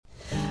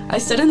I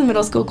stood in the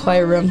middle school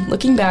choir room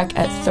looking back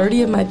at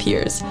 30 of my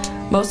peers,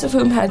 most of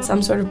whom had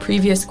some sort of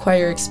previous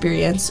choir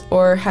experience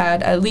or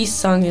had at least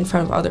sung in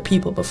front of other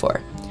people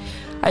before.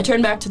 I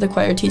turned back to the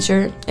choir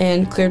teacher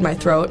and cleared my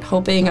throat,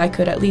 hoping I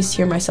could at least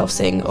hear myself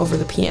sing over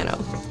the piano.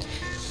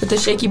 With a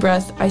shaky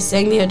breath, I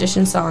sang the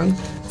audition song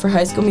for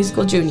High School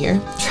Musical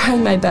Junior,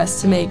 trying my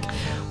best to make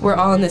We're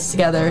All in This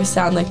Together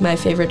sound like my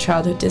favorite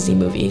childhood Disney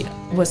movie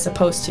was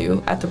supposed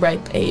to at the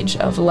ripe age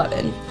of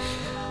 11.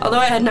 Although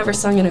I had never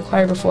sung in a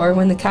choir before,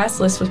 when the cast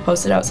list was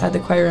posted outside the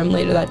choir room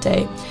later that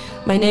day,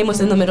 my name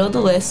was in the middle of the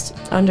list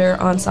under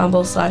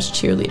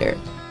ensemble/cheerleader.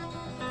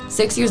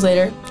 6 years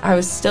later, I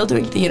was still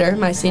doing theater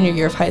my senior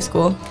year of high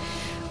school.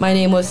 My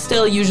name was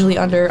still usually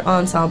under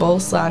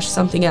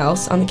ensemble/something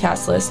else on the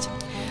cast list,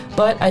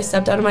 but I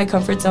stepped out of my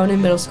comfort zone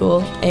in middle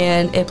school,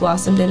 and it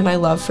blossomed into my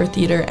love for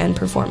theater and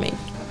performing.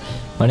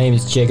 My name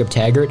is Jacob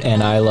Taggart,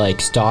 and I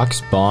like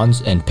stocks,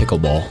 bonds, and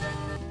pickleball.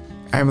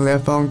 I'm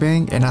Lyiafong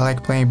Vang, and I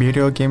like playing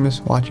video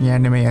games, watching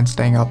anime, and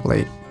staying up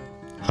late.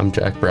 I'm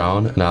Jack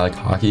Brown, and I like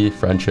hockey,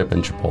 friendship,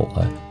 and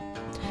Chipotle.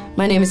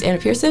 My name is Anna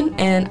Pearson,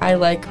 and I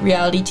like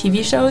reality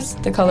TV shows,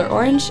 The Color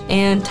Orange,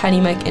 and Tiny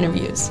Mike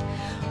interviews.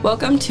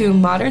 Welcome to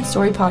Modern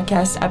Story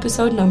Podcast,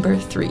 episode number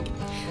 3.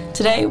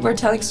 Today, we're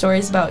telling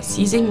stories about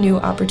seizing new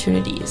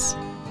opportunities.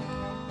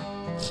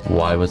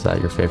 Why was that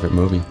your favorite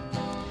movie?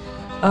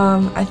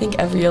 I think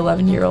every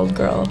 11-year-old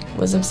girl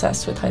was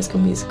obsessed with High School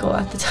Musical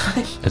at the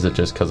time. Is it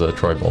just because of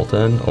Troy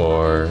Bolton,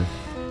 or...?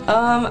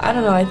 I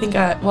don't know. I think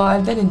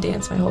I've been in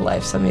dance my whole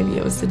life, so maybe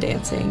it was the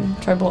dancing.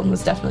 Troy Bolton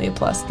was definitely a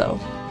plus, though.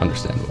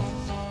 Understandable.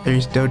 Are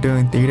you still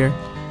doing theater?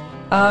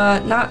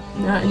 Not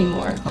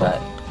anymore, but...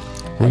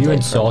 Were you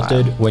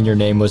insulted when your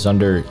name was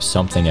under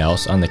something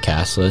else on the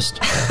cast list?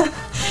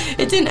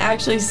 It didn't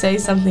actually say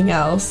something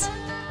else.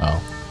 Oh.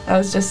 That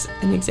was just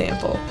an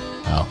example.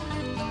 Oh,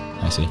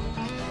 I see.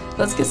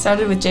 Let's get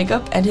started with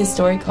Jacob and his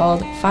story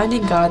called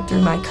Finding God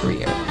Through My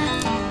Career.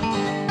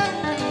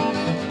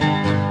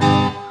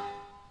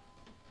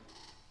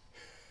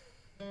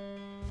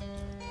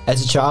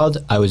 As a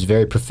child, I was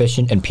very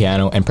proficient in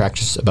piano and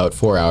practiced about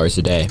 4 hours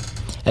a day.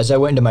 As I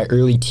went into my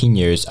early teen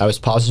years, I was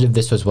positive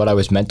this was what I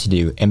was meant to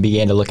do and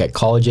began to look at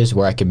colleges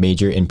where I could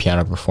major in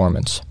piano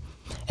performance.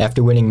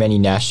 After winning many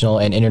national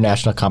and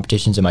international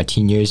competitions in my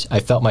teen years, I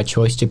felt my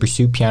choice to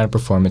pursue piano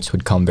performance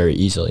would come very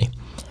easily.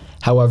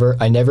 However,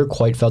 I never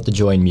quite felt the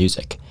joy in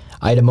music.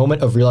 I had a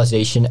moment of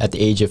realization at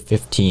the age of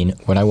 15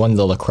 when I won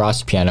the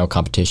lacrosse piano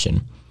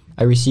competition.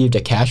 I received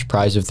a cash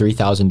prize of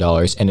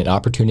 $3,000 and an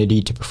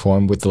opportunity to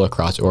perform with the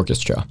lacrosse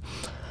orchestra.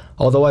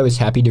 Although I was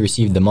happy to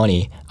receive the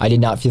money, I did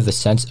not feel the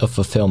sense of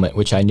fulfillment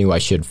which I knew I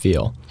should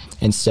feel.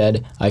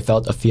 Instead, I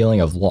felt a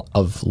feeling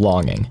of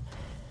longing.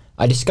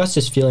 I discussed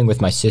this feeling with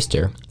my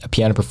sister, a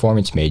piano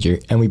performance major,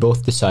 and we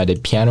both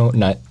decided piano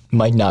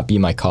might not be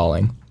my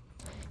calling.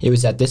 It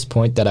was at this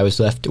point that I was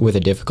left with a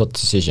difficult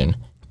decision: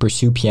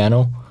 pursue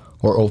piano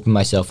or open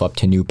myself up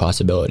to new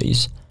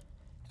possibilities.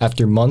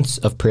 After months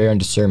of prayer and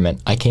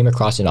discernment, I came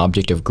across an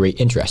object of great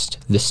interest: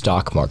 the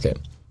stock market.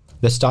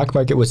 The stock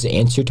market was the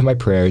answer to my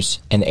prayers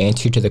and the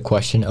answer to the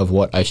question of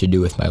what I should do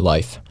with my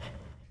life.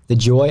 The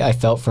joy I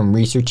felt from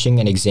researching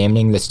and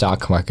examining the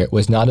stock market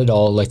was not at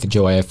all like the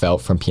joy I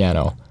felt from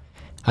piano.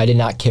 I did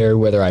not care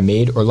whether I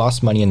made or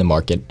lost money in the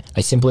market.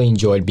 I simply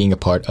enjoyed being a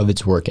part of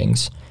its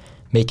workings.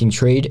 Making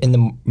trades in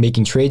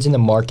the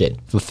market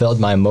fulfilled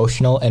my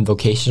emotional and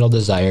vocational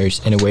desires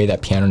in a way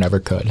that piano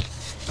never could.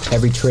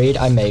 Every trade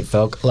I made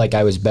felt like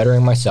I was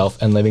bettering myself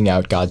and living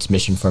out God's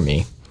mission for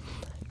me.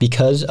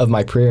 Because of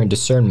my prayer and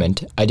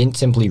discernment, I didn't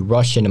simply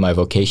rush into my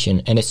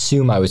vocation and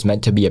assume I was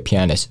meant to be a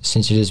pianist,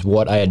 since it is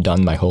what I had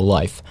done my whole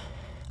life.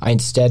 I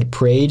instead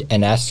prayed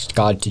and asked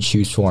God to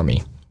choose for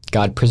me.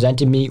 God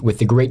presented me with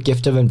the great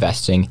gift of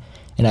investing,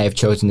 and I have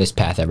chosen this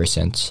path ever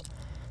since.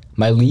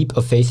 My leap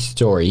of faith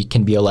story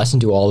can be a lesson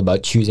to all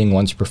about choosing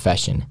one's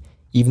profession.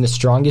 Even the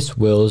strongest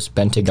wills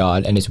bend to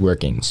God and His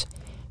workings.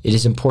 It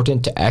is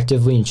important to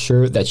actively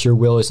ensure that your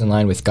will is in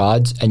line with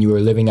God's and you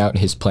are living out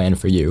His plan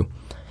for you.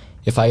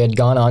 If I had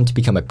gone on to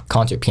become a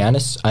concert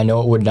pianist, I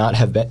know it would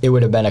have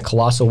been a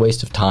colossal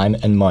waste of time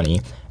and money,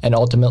 and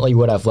ultimately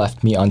would have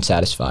left me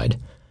unsatisfied.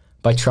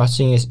 By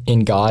trusting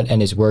in God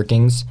and His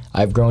workings,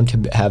 I've grown to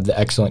have the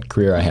excellent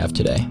career I have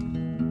today.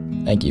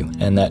 Thank you,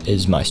 and that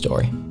is my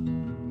story.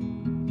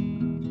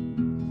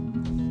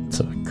 It's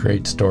a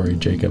great story,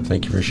 Jacob.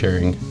 Thank you for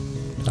sharing.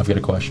 I've got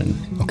a question.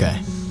 Okay.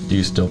 Do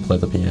you still play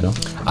the piano?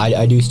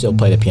 I do still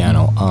play the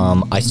piano.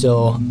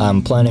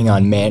 I'm planning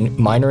on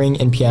minoring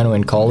in piano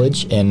in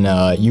college and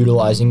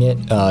utilizing it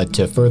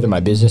to further my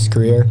business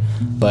career,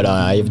 but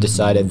I have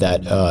decided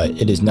that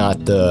it is not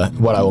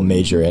what I will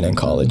major in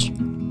college.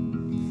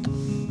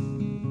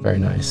 Very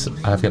nice.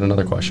 I've got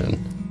another question.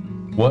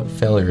 What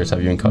failures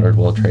have you encountered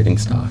while trading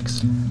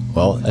stocks?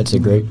 Well, that's a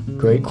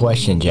great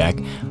question, Jack.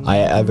 I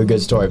have a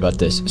good story about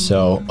this.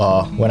 So,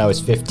 when I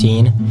was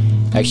 15,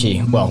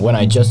 when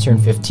I just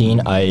turned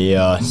 15,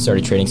 I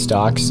started trading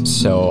stocks.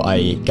 So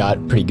I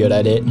got pretty good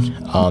at it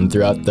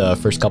throughout the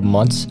first couple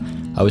months.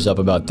 I was up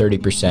about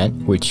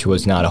 30%, which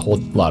was not a whole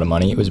lot of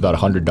money. It was about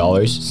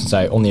 $100 since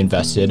I only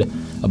invested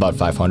about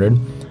 $500.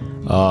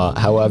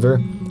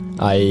 However,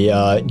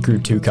 I grew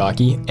too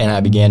cocky, and I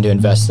began to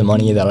invest the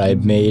money that I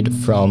had made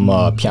from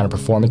piano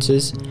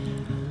performances,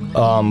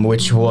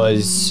 which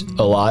was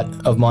a lot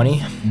of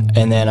money,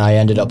 and then I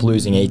ended up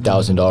losing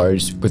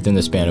 $8,000 within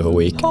the span of a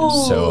week.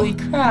 Holy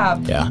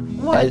crap. Yeah.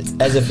 What?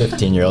 As a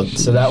 15-year-old.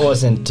 So that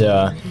wasn't,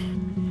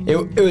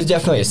 it was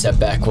definitely a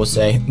setback, we'll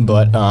say,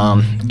 but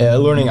a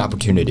learning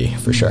opportunity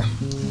for sure.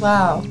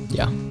 Wow.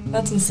 Yeah.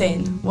 That's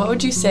insane. What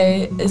would you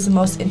say is the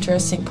most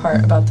interesting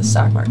part about the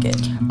stock market?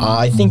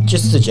 I think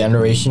just the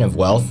generation of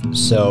wealth.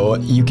 So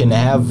you can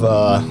have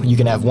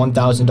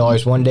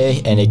 $1,000 one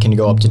day, and it can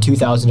go up to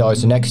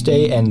 $2,000 the next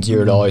day, and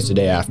 $0 the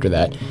day after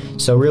that.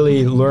 So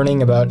really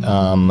learning about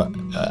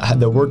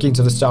the workings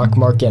of the stock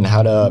market and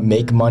how to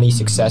make money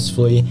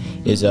successfully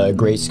is a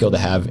great skill to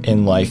have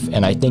in life.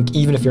 And I think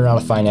even if you're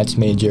not a finance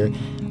major,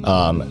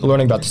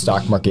 learning about the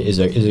stock market is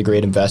a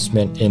great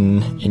investment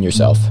in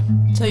yourself.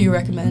 So you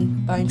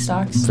recommend buying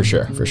stocks? For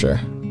sure.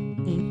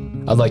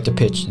 I'd like to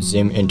pitch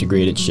Zim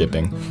Integrated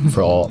Shipping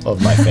for all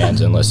of my fans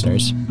and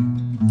listeners.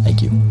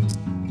 Thank you.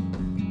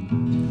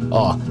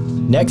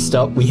 Next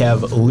up, we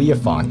have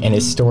Lyiafong and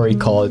his story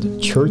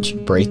called Church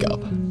Breakup.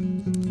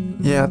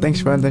 Yeah,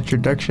 thanks for the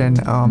introduction.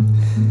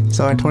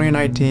 So in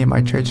 2019,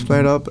 my church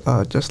split up.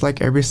 Just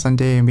like every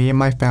Sunday, me and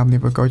my family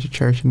would go to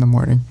church in the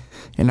morning.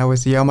 And I would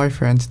see all my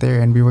friends there,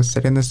 and we would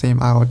sit in the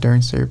same aisle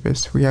during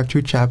service. We have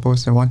two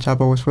chapels, and one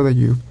chapel was for the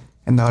youth,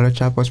 and the other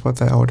chapel was for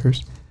the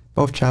elders.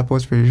 Both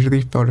chapels were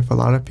usually filled with a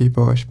lot of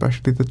people,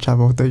 especially the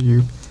chapel for the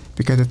youth,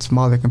 because it's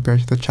smaller compared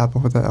to the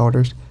chapel for the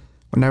elders.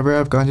 Whenever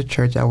I've gone to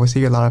church, I would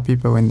see a lot of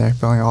people in there,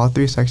 filling all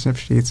three sections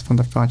of seats from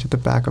the front to the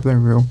back of the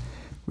room.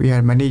 We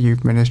had many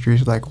youth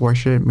ministries like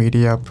worship,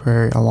 media,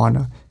 prayer,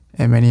 Awana,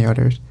 and many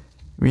others.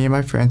 Me and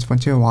my friends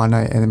went to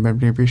Awana, and when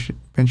we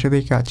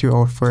eventually got too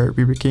old for it,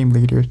 we became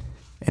leaders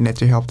in it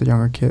to help the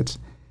younger kids.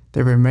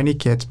 There were many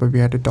kids, but we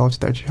had adults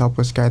there to help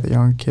us guide the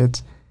younger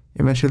kids.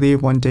 Eventually,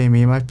 one day,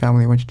 me and my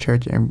family went to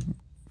church, and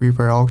we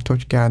were all told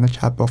to get in the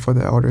chapel for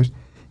the elders.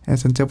 And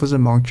since it was a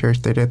Hmong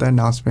church, they did the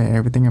announcement and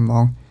everything in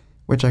Hmong,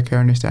 which I couldn't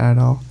understand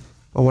at all.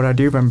 But what I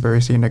do remember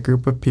is seeing a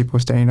group of people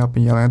standing up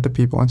and yelling at the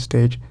people on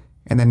stage,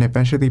 and then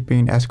eventually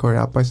being escorted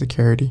out by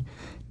security.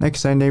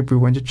 Next Sunday, we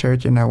went to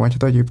church, and I went to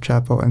the youth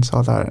chapel and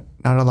saw that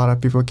not a lot of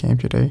people came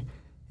today.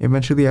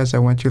 Eventually, as I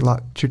went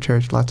to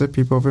church, lots of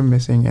people were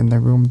missing, and the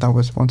room that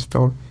was once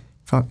filled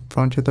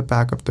front to the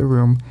back of the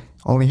room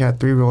only had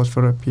 3 rows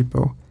full of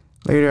people.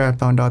 Later, I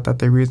found out that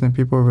the reason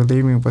people were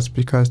leaving was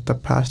because the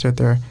pastor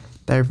there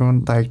that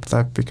everyone liked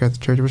left because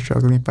the church was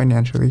struggling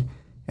financially,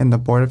 and the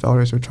board of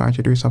elders were trying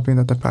to do something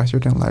that the pastor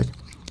didn't like.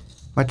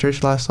 My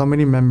church lost so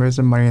many members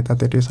and money that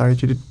they decided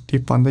to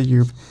defund the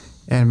youth,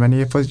 and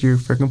many of us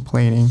youth were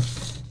complaining,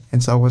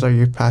 and so was our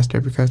youth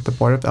pastor, because the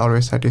board of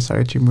elders had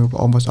decided to move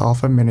almost all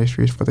of our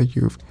ministries for the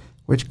youth,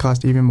 which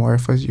caused even more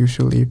of us youth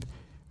to leave.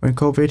 When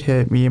COVID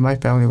hit, me and my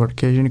family would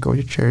occasionally go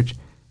to church,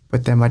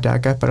 but then my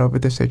dad got fed up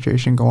with the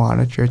situation going on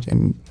at church,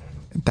 and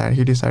that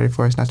he decided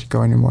for us not to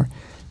go anymore,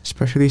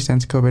 especially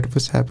since COVID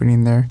was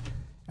happening there.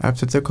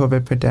 After the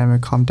COVID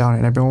pandemic calmed down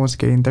and everyone was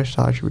getting their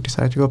shots, we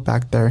decided to go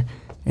back there,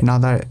 and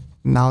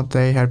now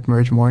they had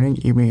merged morning,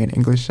 evening, and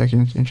English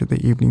sections into the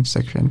evening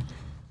section,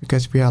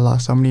 because we had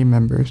lost so many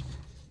members.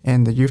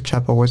 And the youth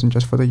chapel wasn't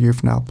just for the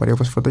youth now, but it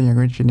was for the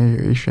younger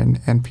generation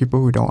and people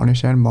who don't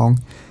understand Hmong.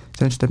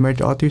 Since they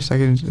merged all 3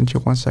 sections into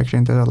one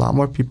section, there's a lot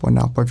more people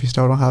now, but we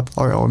still don't have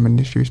our old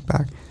ministries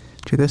back.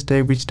 To this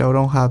day, we still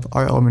don't have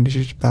our old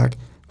ministries back,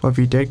 but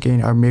we did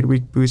gain our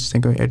midweek boost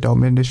single adult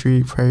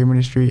ministry, prayer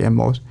ministry, and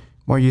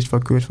more useful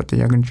groups for the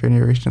younger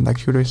generation, like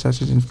tutor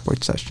sessions and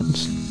sports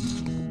sessions.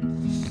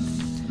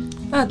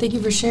 Thank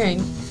you for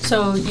sharing.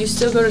 So you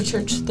still go to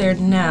church there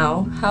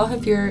now. How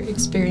have your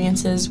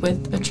experiences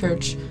with a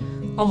church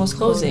almost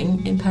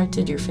closing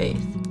impacted your faith?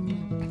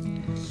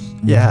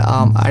 Yeah,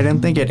 I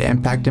didn't think it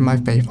impacted my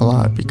faith a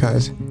lot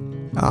because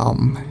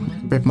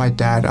with my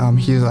dad,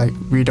 he's like,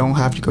 we don't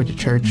have to go to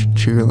church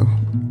to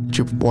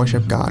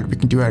worship God. We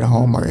can do it at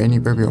home or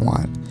anywhere we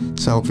want.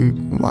 So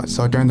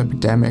during the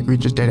pandemic, we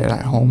just did it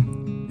at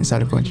home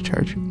instead of going to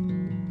church.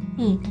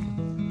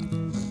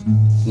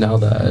 Now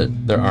that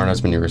there aren't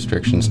as many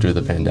restrictions due to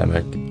the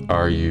pandemic,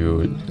 are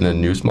you in a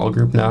new small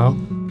group now?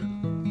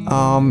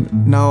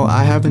 No,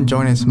 I haven't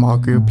joined a small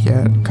group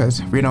yet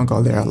because we don't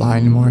go there a lot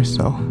anymore,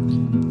 so.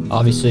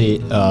 Obviously,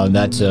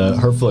 that's a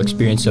hurtful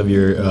experience of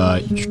your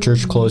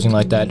church closing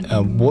like that.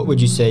 What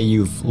would you say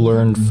you've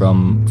learned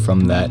from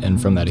that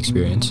and from that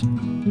experience?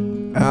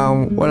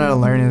 What I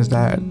learned is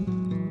that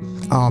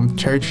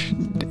church,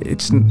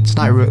 it's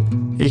not real.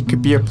 It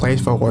could be a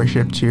place for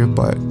worship too,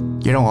 but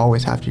you don't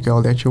always have to go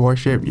there to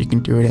worship. You can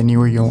do it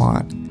anywhere you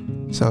want.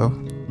 So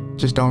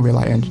just don't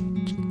rely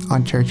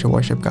on church to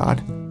worship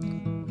God.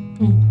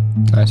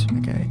 Nice.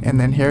 Okay, and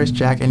then here's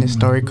Jack and his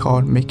story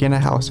called Making a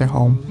House at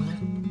Home.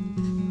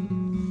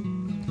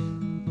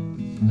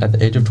 At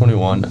the age of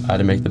 21, I had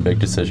to make the big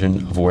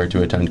decision of where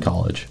to attend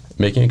college.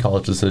 Making a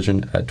college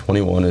decision at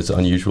 21 is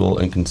unusual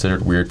and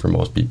considered weird for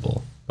most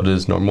people, but it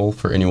is normal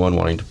for anyone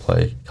wanting to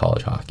play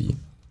college hockey.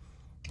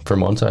 For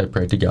months, I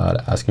prayed to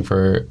God, asking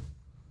for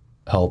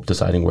help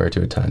deciding where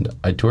to attend.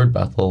 I toured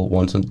Bethel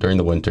once during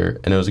the winter,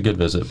 and it was a good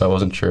visit, but I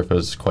wasn't sure if it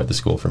was quite the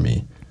school for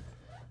me.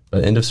 By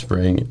the end of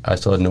spring, I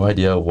still had no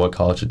idea what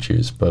college to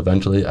choose, but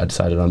eventually I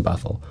decided on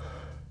Bethel.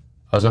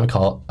 I was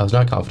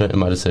not confident in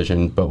my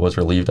decision, but was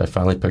relieved I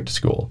finally picked a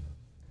school.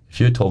 If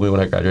you had told me when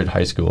I graduated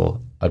high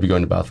school I'd be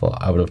going to Bethel,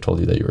 I would have told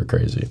you that you were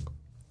crazy.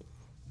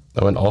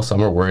 I went all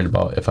summer worried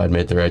about if I'd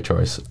made the right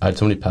choice. I had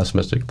so many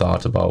pessimistic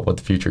thoughts about what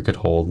the future could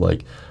hold,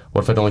 like,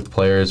 what if I don't like the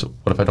players?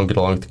 What if I don't get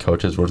along with the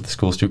coaches? What if the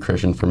school's too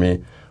Christian for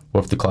me?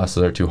 What if the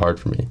classes are too hard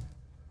for me?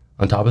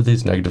 On top of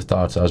these negative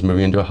thoughts, I was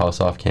moving into a house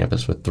off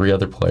campus with 3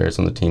 other players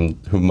on the team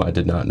whom I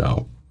did not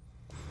know.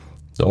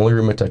 The only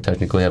roommates I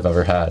technically have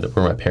ever had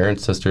were my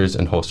parents, sisters,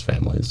 and host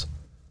families.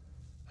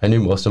 I knew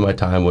most of my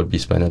time would be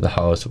spent at the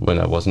house when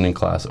I wasn't in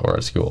class or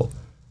at school.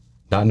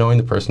 Not knowing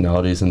the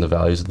personalities and the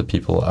values of the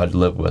people I'd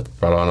live with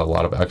brought on a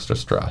lot of extra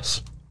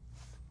stress.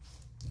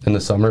 In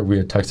the summer, we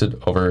had texted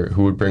over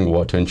who would bring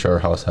what to ensure our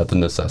house had the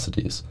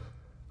necessities.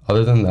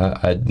 Other than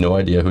that, I had no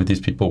idea who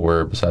these people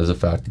were besides the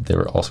fact that they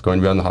were also going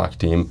to be on the hockey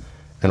team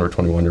and were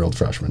 21-year-old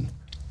freshmen.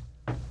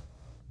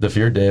 The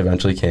feared day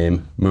eventually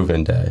came,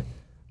 move-in day.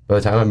 By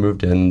the time I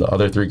moved in, the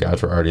other 3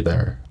 guys were already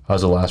there. I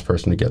was the last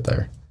person to get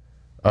there.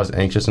 I was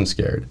anxious and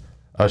scared.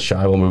 I was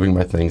shy while moving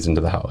my things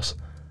into the house.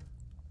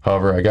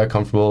 However, I got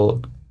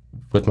comfortable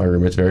with my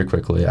roommates very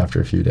quickly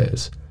after a few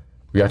days.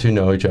 We got to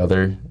know each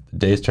other. The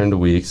days turned to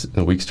weeks,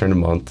 and weeks turned to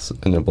months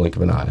in a blink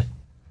of an eye.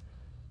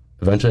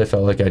 Eventually, I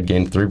felt like I'd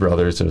gained 3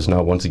 brothers and was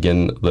now once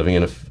again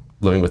living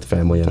with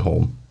family and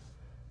home.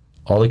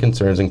 All the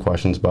concerns and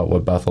questions about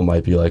what Bethel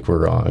might be like were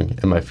wrong,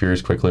 and my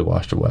fears quickly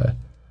washed away.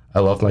 I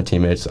loved my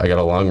teammates. I got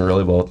along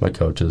really well with my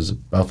coaches.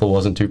 Bethel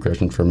wasn't too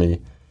Christian for me,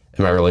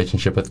 and my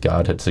relationship with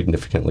God had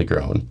significantly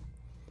grown.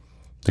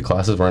 The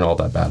classes weren't all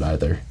that bad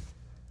either.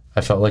 I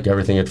felt like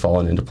everything had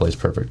fallen into place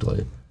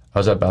perfectly. I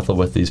was at Bethel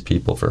with these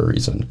people for a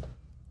reason.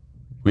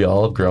 We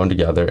all have grown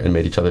together and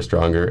made each other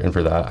stronger, and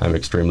for that, I'm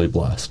extremely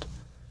blessed.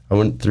 I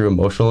went through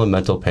emotional and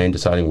mental pain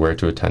deciding where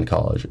to attend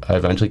college. I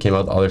eventually came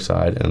out the other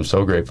side, and I'm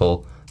so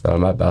grateful that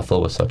I'm at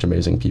Bethel with such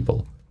amazing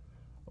people.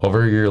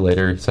 Over a year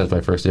later, since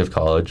my first day of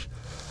college,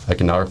 I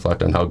can now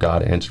reflect on how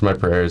God answered my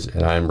prayers,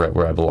 and I am right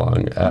where I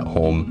belong, at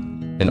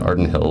home in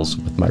Arden Hills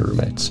with my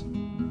roommates.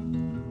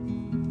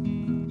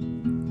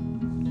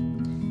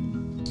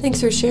 Thanks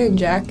for sharing,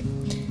 Jack.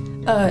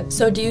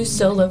 So do you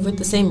still live with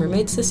the same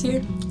roommates this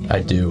year?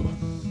 I do.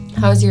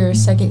 How's your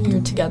second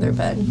year together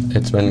been?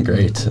 It's been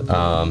great.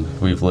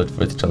 We've lived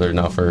with each other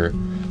now for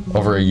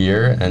over a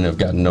year and have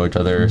gotten to know each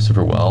other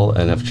super well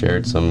and have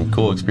shared some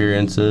cool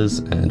experiences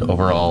and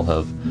overall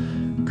have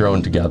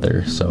grown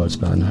together. So it's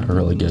been a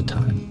really good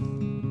time.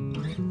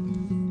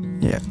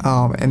 Yeah.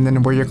 And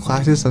then were your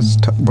classes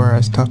were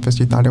as tough as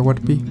you thought it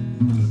would be?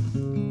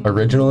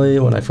 Originally,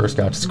 when I first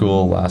got to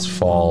school last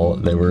fall,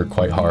 they were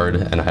quite hard,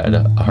 and I had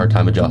a hard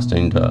time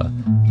adjusting to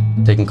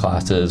taking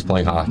classes,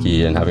 playing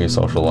hockey, and having a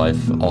social life,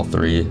 all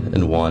 3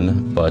 in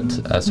one.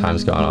 But as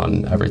time's gone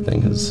on,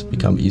 everything has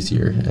become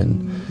easier,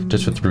 and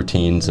just with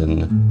routines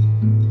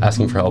and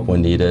asking for help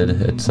when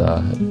needed, it's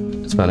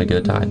been a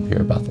good time here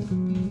at Bethel.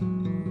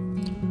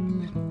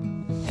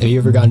 Have you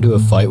ever gotten into a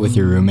fight with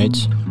your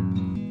roommates?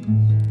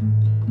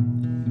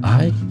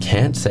 I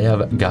can't say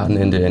I've gotten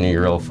into any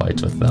real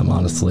fights with them,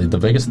 honestly. The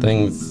biggest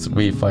things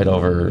we fight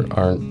over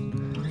aren't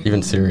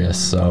even serious,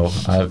 so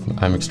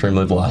I'm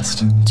extremely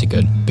blessed. It's a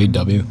good big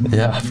W.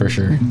 Yeah, for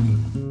sure.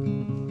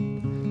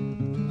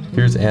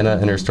 Here's Anna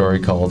and her story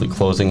called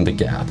Closing the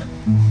Gap.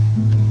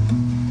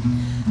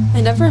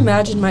 I never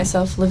imagined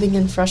myself living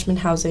in freshman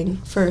housing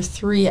for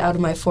 3 out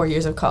of my 4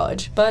 years of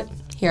college, but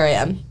here I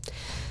am.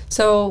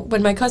 So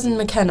when my cousin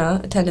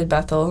McKenna attended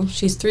Bethel,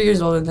 she's 3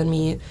 years older than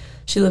me.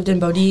 She lived in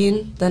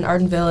Bodine, then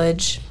Arden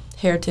Village,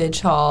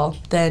 Heritage Hall,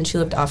 then she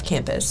lived off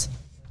campus.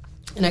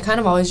 And I kind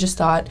of always just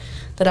thought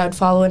that I would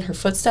follow in her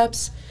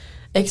footsteps,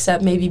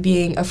 except maybe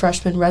being a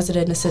freshman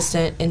resident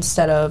assistant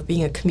instead of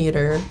being a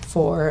commuter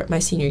for my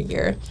senior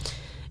year.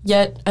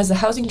 Yet, as the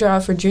housing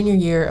draft for junior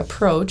year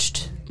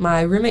approached,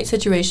 my roommate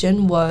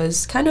situation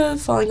was kind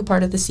of falling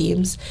apart at the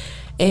seams,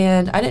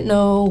 and I didn't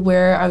know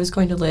where I was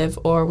going to live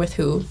or with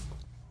who.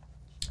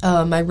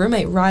 My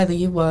roommate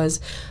Riley was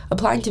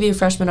applying to be a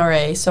freshman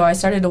RA, so I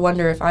started to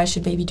wonder if I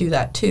should maybe do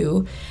that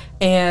too.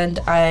 And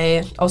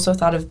I also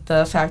thought of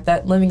the fact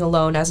that living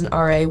alone as an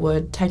RA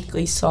would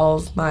technically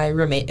solve my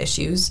roommate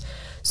issues.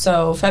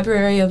 So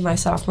February of my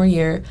sophomore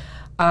year,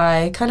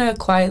 I kind of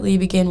quietly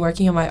began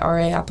working on my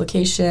RA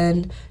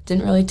application,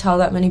 didn't really tell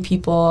that many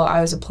people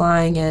I was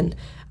applying, and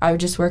I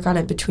would just work on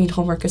it between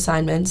homework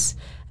assignments.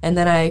 And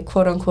then I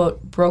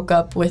quote-unquote broke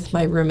up with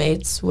my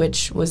roommates,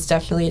 which was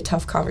definitely a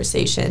tough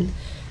conversation,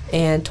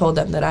 and told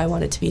them that I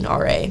wanted to be an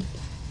RA.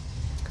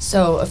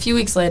 So a few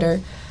weeks later,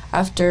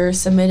 after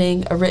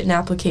submitting a written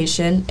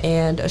application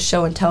and a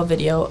show and tell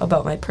video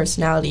about my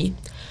personality,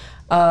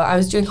 I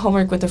was doing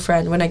homework with a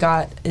friend when I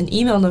got an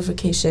email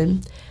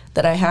notification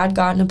that I had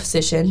gotten a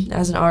position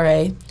as an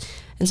RA.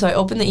 And so I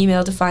opened the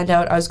email to find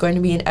out I was going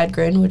to be in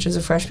Edgren, which is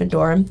a freshman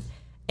dorm.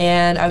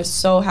 And I was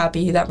so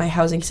happy that my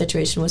housing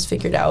situation was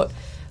figured out.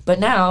 But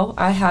now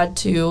I had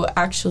to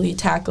actually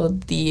tackle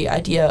the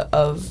idea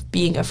of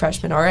being a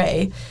freshman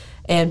RA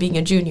and being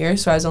a junior,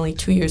 so I was only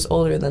 2 years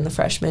older than the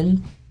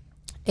freshman.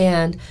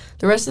 And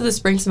the rest of the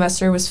spring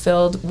semester was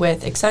filled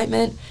with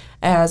excitement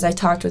as I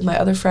talked with my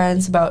other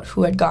friends about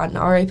who had gotten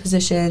RA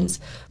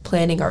positions,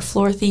 planning our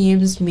floor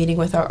themes, meeting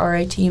with our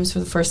RA teams for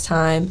the first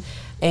time,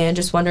 and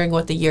just wondering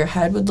what the year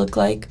ahead would look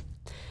like.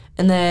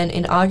 And then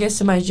in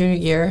August of my junior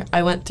year,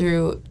 I went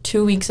through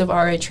 2 weeks of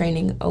RA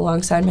training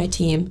alongside my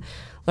team,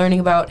 learning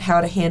about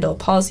how to handle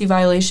policy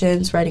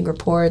violations, writing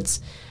reports,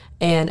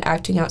 and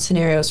acting out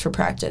scenarios for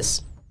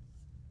practice.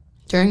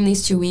 During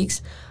these 2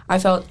 weeks, I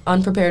felt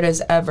unprepared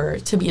as ever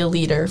to be a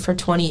leader for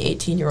 20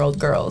 18-year-old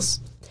girls.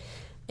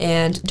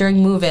 And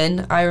during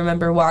move-in, I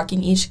remember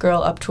walking each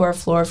girl up to our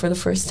floor for the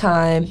first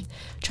time,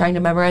 trying to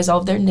memorize all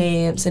of their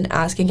names and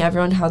asking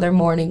everyone how their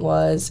morning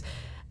was.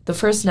 The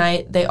first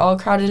night, they all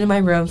crowded in my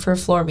room for a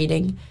floor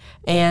meeting,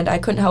 and I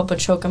couldn't help but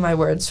choke on my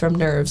words from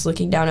nerves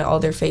looking down at all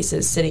their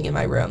faces sitting in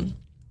my room.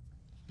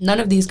 None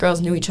of these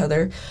girls knew each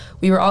other.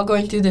 We were all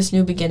going through this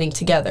new beginning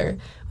together,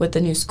 with the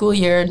new school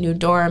year, new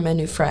dorm, and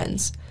new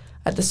friends.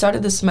 At the start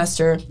of the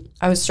semester,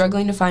 I was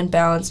struggling to find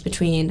balance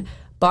between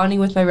bonding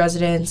with my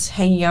residents,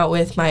 hanging out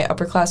with my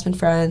upperclassmen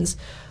friends,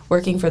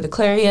 working for the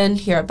Clarion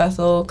here at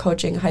Bethel,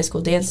 coaching a high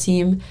school dance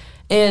team,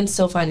 and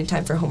still finding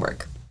time for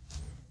homework.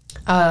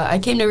 I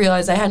came to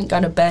realize I hadn't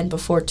gone to bed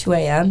before 2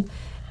 a.m.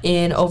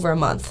 in over a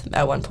month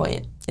at one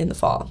point in the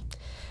fall.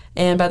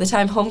 And by the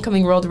time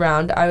homecoming rolled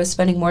around, I was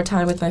spending more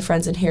time with my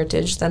friends in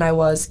Heritage than I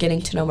was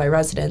getting to know my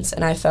residents,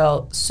 and I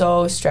felt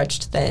so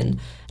stretched thin,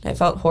 and I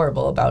felt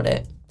horrible about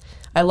it.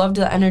 I loved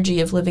the energy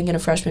of living in a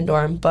freshman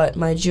dorm, but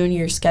my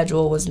junior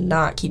schedule was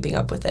not keeping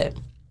up with it.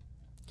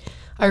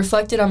 I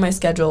reflected on my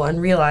schedule and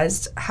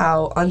realized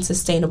how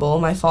unsustainable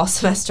my fall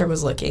semester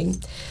was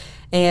looking.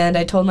 And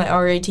I told my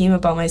RA team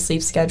about my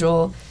sleep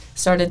schedule,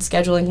 started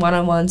scheduling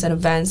one-on-ones and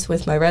events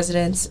with my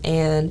residents,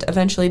 and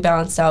eventually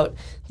balanced out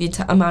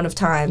the amount of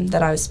time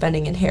that I was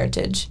spending in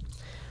Heritage.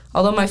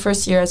 Although my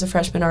first year as a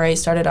freshman RA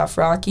started off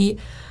rocky,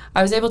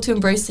 I was able to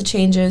embrace the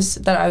changes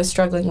that I was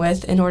struggling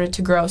with in order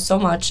to grow so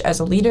much as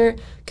a leader,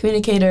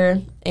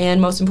 communicator, and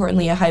most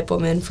importantly, a hype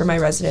woman for my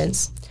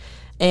residents.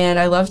 And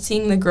I loved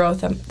seeing the growth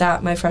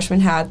that my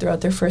freshmen had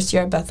throughout their first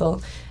year at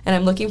Bethel, and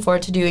I'm looking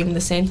forward to doing the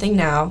same thing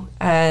now,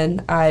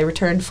 and I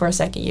returned for a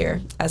second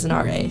year as an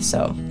RA,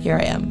 so here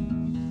I am.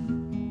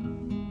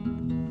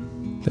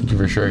 Thank you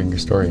for sharing your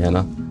story,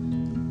 Anna.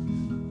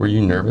 Were you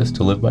nervous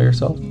to live by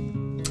yourself?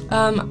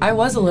 I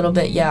was a little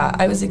bit, yeah.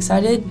 I was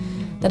excited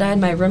that I had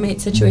my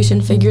roommate situation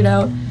figured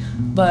out,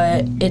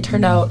 but it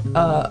turned out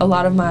a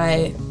lot of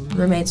my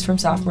roommates from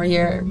sophomore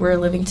year were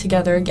living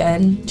together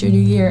again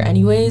junior year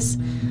anyways,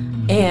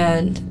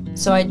 and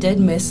so I did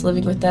miss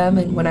living with them,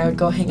 and when I would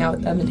go hang out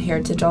with them in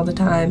Heritage all the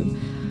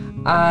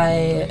time,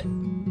 I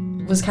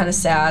was kind of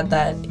sad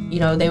that, you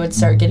know, they would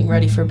start getting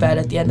ready for bed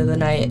at the end of the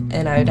night,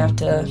 and I would have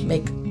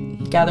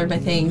to gather my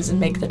things and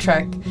make the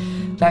trek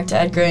back to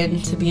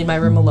Edgren to be in my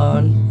room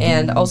alone.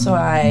 And also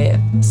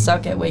I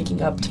suck at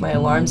waking up to my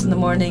alarms in the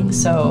morning,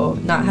 so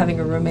not having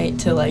a roommate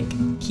to like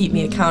keep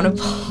me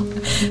accountable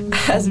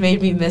has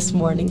made me miss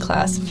morning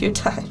class a few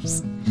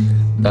times.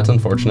 That's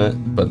unfortunate,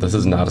 but this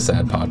is not a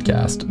sad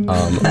podcast.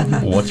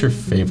 What's your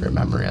favorite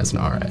memory as an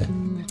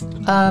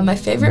RA? My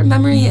favorite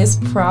memory is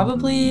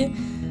probably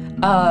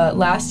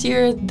last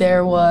year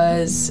there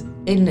was,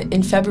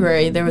 in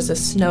February, there was a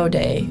snow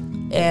day,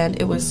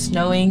 and it was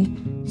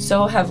snowing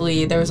so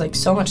heavily. There was like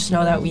so much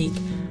snow that week,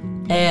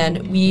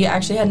 and we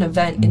actually had an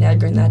event in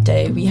Edgren that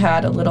day. We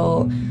had a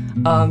little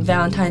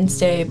Valentine's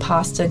Day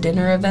pasta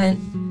dinner event.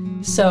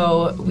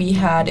 So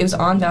it was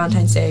on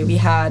Valentine's Day. We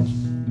had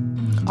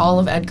all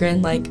of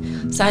Edgren like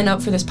sign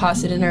up for this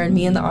pasta dinner, and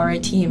me and the RA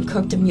team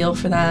cooked a meal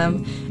for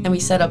them, and we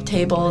set up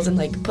tables and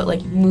like put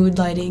like mood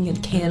lighting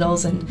and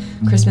candles and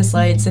Christmas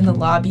lights in the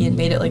lobby and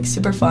made it like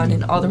super fun,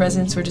 and all the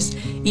residents were just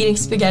eating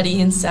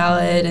spaghetti and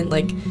salad and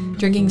like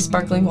drinking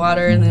sparkling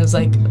water, and it was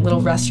like a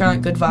little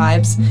restaurant, good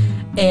vibes.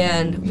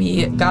 And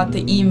we got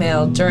the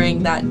email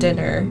during that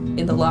dinner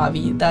in the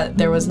lobby that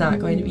there was not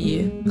going to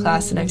be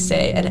class the next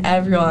day, and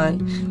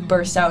everyone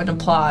burst out in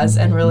applause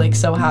and were like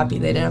so happy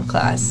they didn't have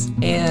class.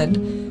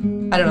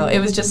 And I don't know, it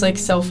was just like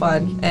so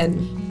fun,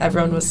 and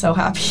everyone was so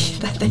happy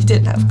that they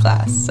didn't have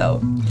class. So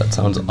that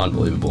sounds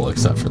unbelievable,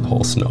 except for the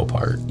whole snow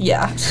part.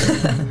 Yeah.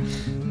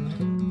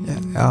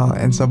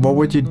 And so what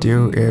would you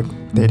do if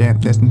they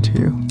didn't listen to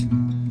you?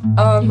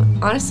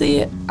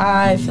 Honestly,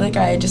 I feel like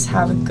I just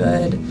have a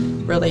good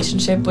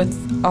relationship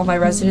with all my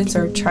residents,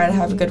 or try to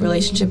have a good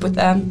relationship with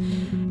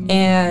them.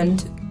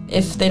 And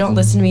if they don't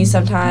listen to me,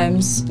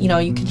 sometimes, you know,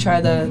 you can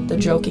try the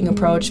joking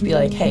approach, be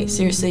like, hey,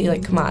 seriously,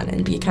 like, come on,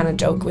 and be kind of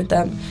joke with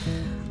them.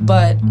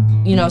 But,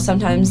 you know,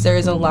 sometimes there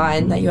is a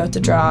line that you have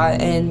to draw,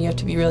 and you have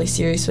to be really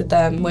serious with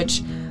them,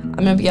 which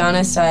I'm going to be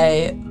honest,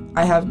 I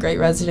I have great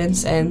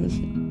residents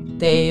and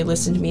they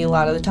listen to me a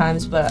lot of the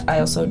times, but I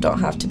also don't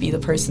have to be the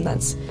person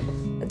that's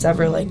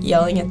ever like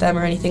yelling at them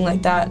or anything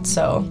like that.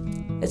 So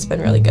it's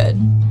been really good.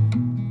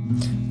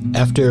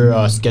 After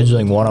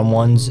scheduling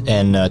one-on-ones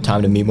and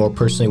time to meet more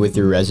personally with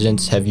your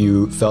residents, have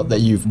you felt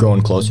that you've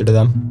grown closer to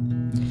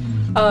them?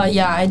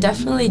 Yeah, I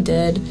definitely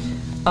did.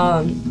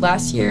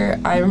 Last year,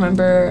 I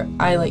remember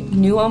I like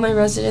knew all my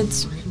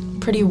residents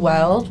pretty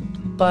well,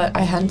 but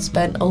I hadn't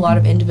spent a lot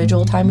of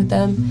individual time with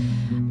them.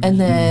 And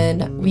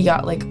then we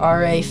got like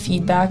RA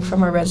feedback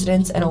from our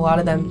residents, and a lot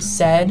of them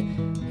said,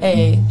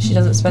 hey, she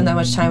doesn't spend that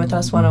much time with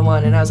us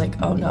one-on-one. And I was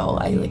like, oh no,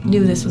 I like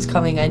knew this was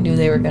coming. I knew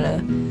they were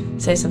gonna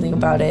say something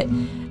about it.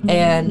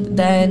 And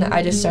then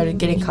I just started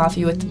getting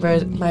coffee with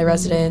my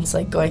residents,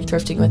 like going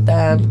thrifting with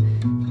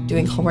them,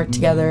 doing homework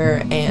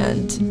together,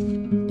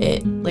 and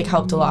it like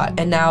helped a lot.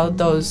 And now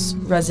those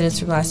residents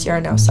from last year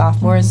are now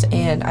sophomores,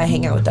 and I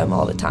hang out with them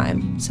all the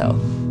time. So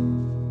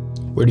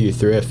where do you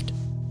thrift?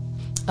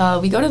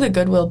 We go to the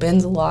Goodwill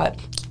bins a lot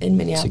in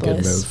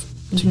Minneapolis.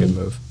 It's a good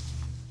move.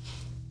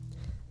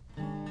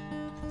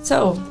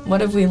 So,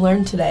 what have we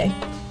learned today?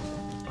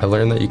 I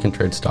learned that you can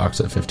trade stocks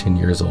at 15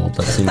 years old.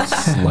 That seems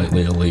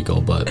slightly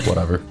illegal, but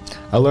whatever.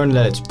 I learned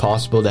that it's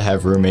possible to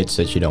have roommates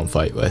that you don't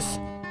fight with.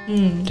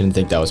 Didn't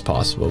think that was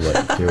possible,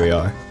 but here we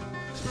are.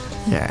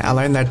 Yeah, I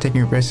learned that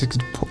taking risks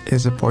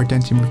is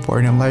important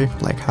in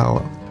life, like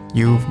how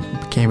you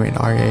became an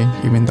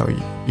RA even though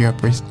you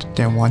at first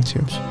didn't want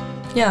to.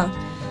 Yeah.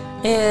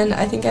 And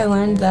I think I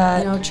learned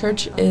that,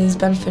 church is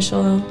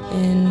beneficial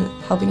in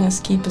helping us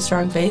keep a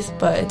strong faith,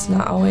 but it's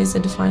not always a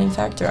defining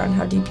factor on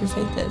how deep your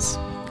faith is.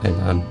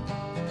 Amen.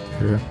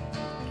 Sure.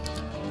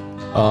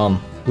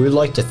 We would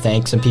like to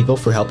thank some people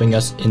for helping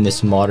us in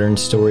this Modern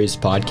Stories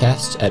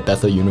podcast at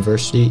Bethel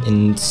University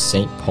in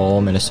St. Paul,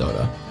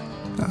 Minnesota.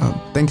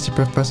 Thanks to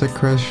Professor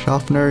Chris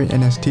Schaffner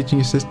and his teaching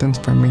assistants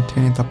for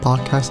maintaining the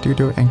podcast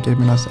studio and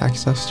giving us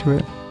access to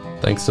it.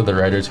 Thanks to the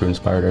writers who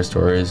inspired our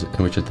stories, and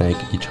we should thank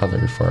each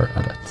other for our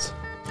edits.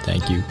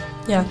 Thank you.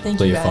 Yeah,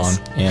 thank you guys.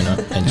 Lyiafong,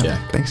 Anna, and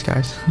Jack. Thanks,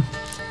 guys.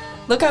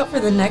 Look out for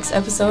the next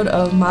episode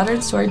of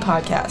Modern Story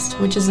Podcast,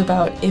 which is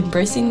about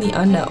embracing the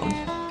unknown.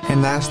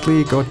 And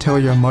lastly, go tell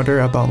your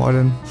mother about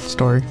Modern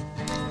Story.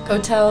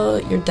 Go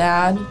tell your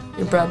dad,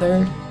 your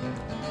brother,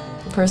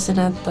 the person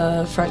at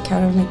the front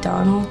counter of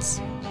McDonald's.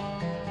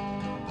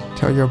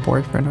 Tell your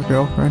boyfriend or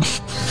girlfriend.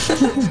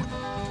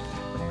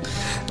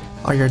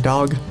 Or your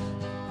dog.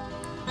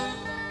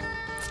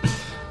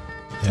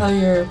 Tell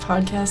your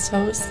podcast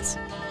hosts.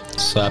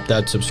 Slap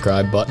that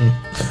subscribe button.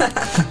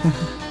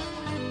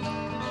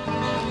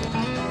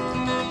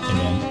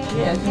 Amen.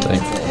 Yeah, I think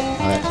Thanks. that's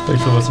it. All right.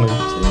 Thanks for listening.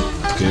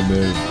 Good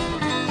move.